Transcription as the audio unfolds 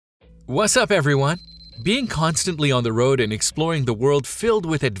What's up, everyone? Being constantly on the road and exploring the world filled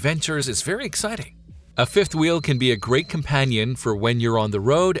with adventures is very exciting. A fifth wheel can be a great companion for when you're on the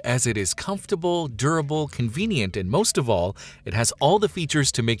road, as it is comfortable, durable, convenient, and most of all, it has all the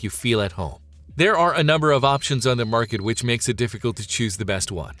features to make you feel at home. There are a number of options on the market, which makes it difficult to choose the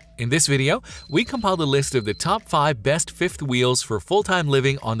best one. In this video, we compiled a list of the top 5 best fifth wheels for full-time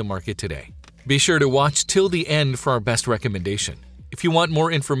living on the market today. Be sure to watch till the end for our best recommendation. If you want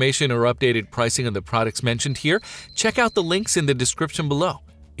more information or updated pricing on the products mentioned here, check out the links in the description below.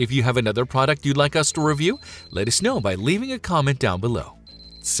 If you have another product you'd like us to review, let us know by leaving a comment down below.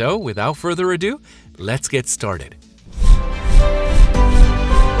 So, without further ado, let's get started.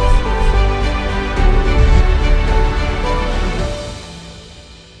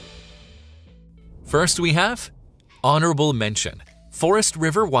 First we have Honorable Mention, Forest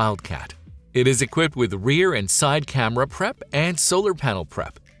River Wildcat. It is equipped with rear and side camera prep and solar panel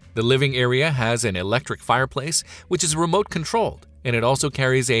prep. The living area has an electric fireplace, which is remote controlled, and it also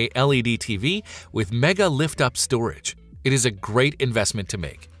carries a LED TV with mega lift-up storage. It is a great investment to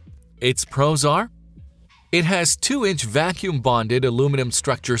make. Its pros are: it has 2-inch vacuum-bonded aluminum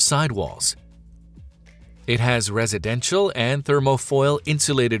structure sidewalls. It has residential and thermofoil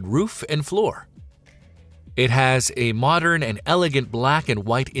insulated roof and floor. It has a modern and elegant black and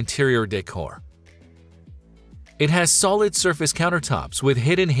white interior decor. It has solid surface countertops with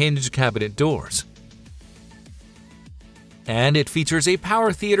hidden hinged cabinet doors. And it features a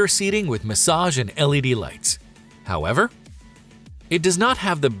power theater seating with massage and LED lights. However, it does not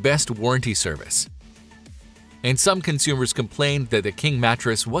have the best warranty service. And some consumers complained that the king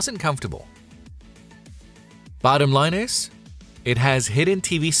mattress wasn't comfortable. Bottom line is, it has hidden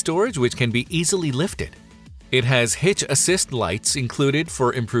TV storage which can be easily lifted. It has hitch assist lights included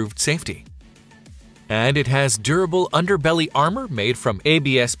for improved safety. And it has durable underbelly armor made from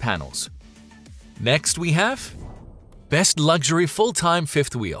ABS panels. Next we have Best Luxury Full-Time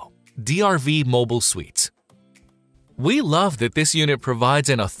Fifth Wheel, DRV Mobile Suites. We love that this unit provides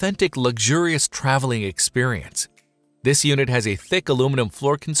an authentic, luxurious traveling experience. This unit has a thick aluminum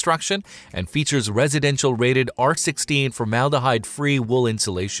floor construction and features residential rated R16 formaldehyde-free wool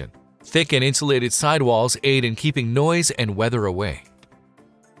insulation. Thick and insulated sidewalls aid in keeping noise and weather away.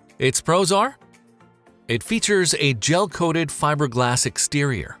 Its pros are: it features a gel-coated fiberglass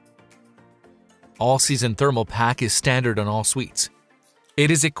exterior. All-season thermal pack is standard on all suites.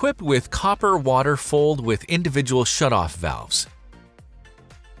 It is equipped with copper water fold with individual shutoff valves.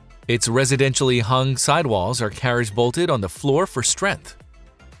 Its residentially hung sidewalls are carriage-bolted on the floor for strength.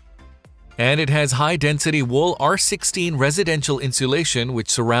 And it has high-density wool R16 residential insulation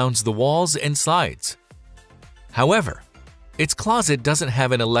which surrounds the walls and sides. However, its closet doesn't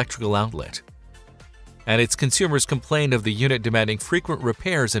have an electrical outlet, and its consumers complained of the unit demanding frequent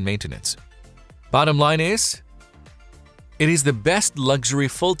repairs and maintenance. Bottom line is, it is the best luxury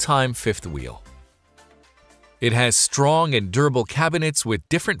full-time fifth wheel. It has strong and durable cabinets with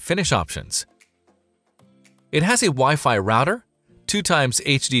different finish options. It has a Wi-Fi router, 2x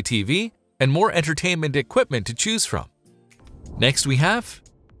HD TV, and more entertainment equipment to choose from. Next we have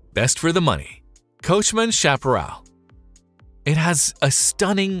Best for the Money, Coachman Chaparral. It has a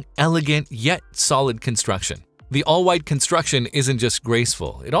stunning, elegant, yet solid construction. The all-white construction isn't just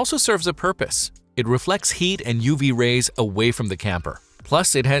graceful, it also serves a purpose. It reflects heat and UV rays away from the camper.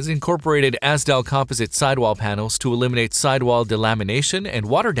 Plus, it has incorporated Asdal composite sidewall panels to eliminate sidewall delamination and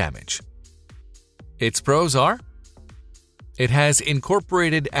water damage. Its pros are: it has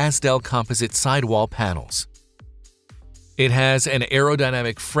incorporated Asdal composite sidewall panels. It has an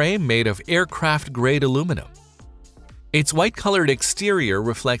aerodynamic frame made of aircraft-grade aluminum. Its white-colored exterior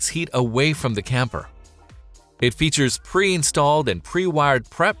reflects heat away from the camper. It features pre-installed and pre-wired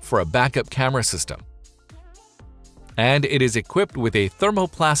prep for a backup camera system. And it is equipped with a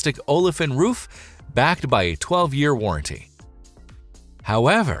thermoplastic olefin roof backed by a 12-year warranty.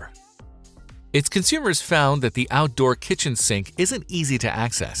 However, its consumers found that the outdoor kitchen sink isn't easy to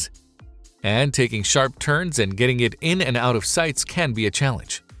access, and taking sharp turns and getting it in and out of sights can be a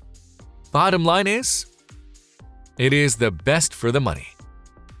challenge. Bottom line is, it is the best for the money.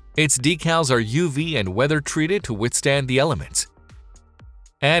 Its decals are UV and weather treated to withstand the elements,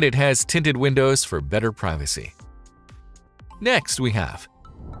 and it has tinted windows for better privacy. Next we have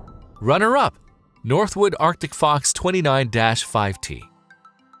runner-up, Northwood Arctic Fox 29-5T.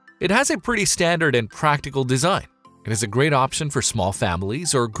 It has a pretty standard and practical design. It is a great option for small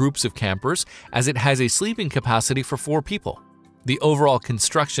families or groups of campers, as it has a sleeping capacity for 4 people. The overall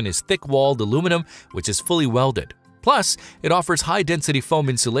construction is thick-walled aluminum which is fully welded. Plus, it offers high-density foam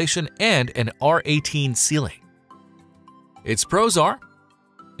insulation and an R18 ceiling. Its pros are: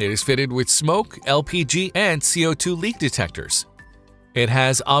 It is fitted with smoke, LPG, and CO2 leak detectors. It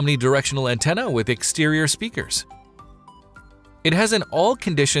has omnidirectional antenna with exterior speakers. It has an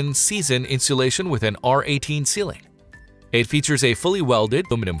all-condition season insulation with an R18 ceiling. It features a fully welded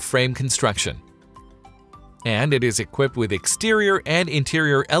aluminum frame construction. And it is equipped with exterior and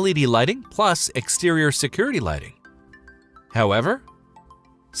interior LED lighting plus exterior security lighting. However,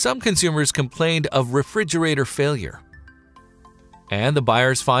 some consumers complained of refrigerator failure. And the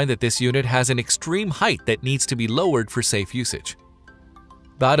buyers find that this unit has an extreme height that needs to be lowered for safe usage.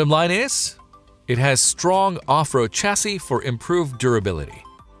 Bottom line is, it has strong off-road chassis for improved durability.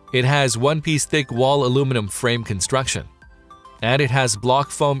 It has one-piece thick wall aluminum frame construction. And it has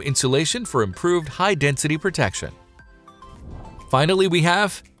block foam insulation for improved high-density protection. Finally, we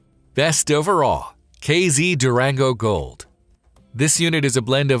have Best Overall, KZ Durango Gold. This unit is a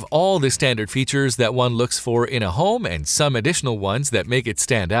blend of all the standard features that one looks for in a home and some additional ones that make it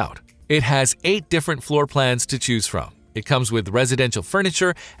stand out. It has 8 different floor plans to choose from. It comes with residential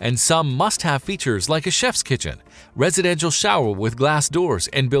furniture and some must-have features like a chef's kitchen, residential shower with glass doors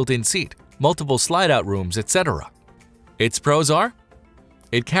and built-in seat, multiple slide-out rooms, etc. Its pros are: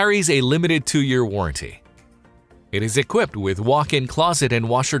 it carries a limited 2-year warranty. It is equipped with walk-in closet and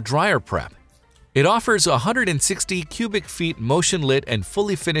washer-dryer prep. It offers 160 cubic feet motion-lit and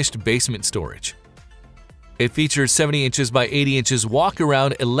fully finished basement storage. It features 70 inches by 80 inches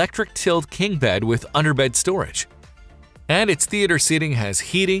walk-around electric tilt king bed with underbed storage. And its theater seating has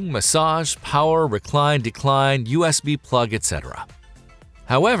heating, massage, power, recline, decline, USB plug, etc.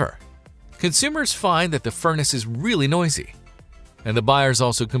 However, consumers find that the furnace is really noisy, and the buyers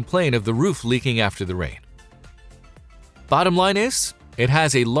also complain of the roof leaking after the rain. Bottom line is, it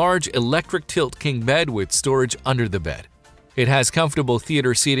has a large electric tilt king bed with storage under the bed. It has comfortable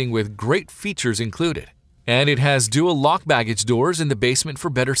theater seating with great features included, and it has dual lock baggage doors in the basement for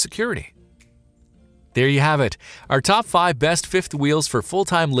better security. There you have it, our top 5 best fifth wheels for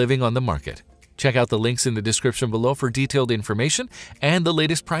full-time living on the market. Check out the links in the description below for detailed information and the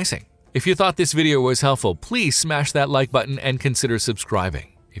latest pricing. If you thought this video was helpful, please smash that like button and consider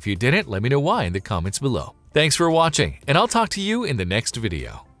subscribing. If you didn't, let me know why in the comments below. Thanks for watching, and I'll talk to you in the next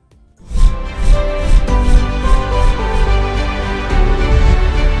video.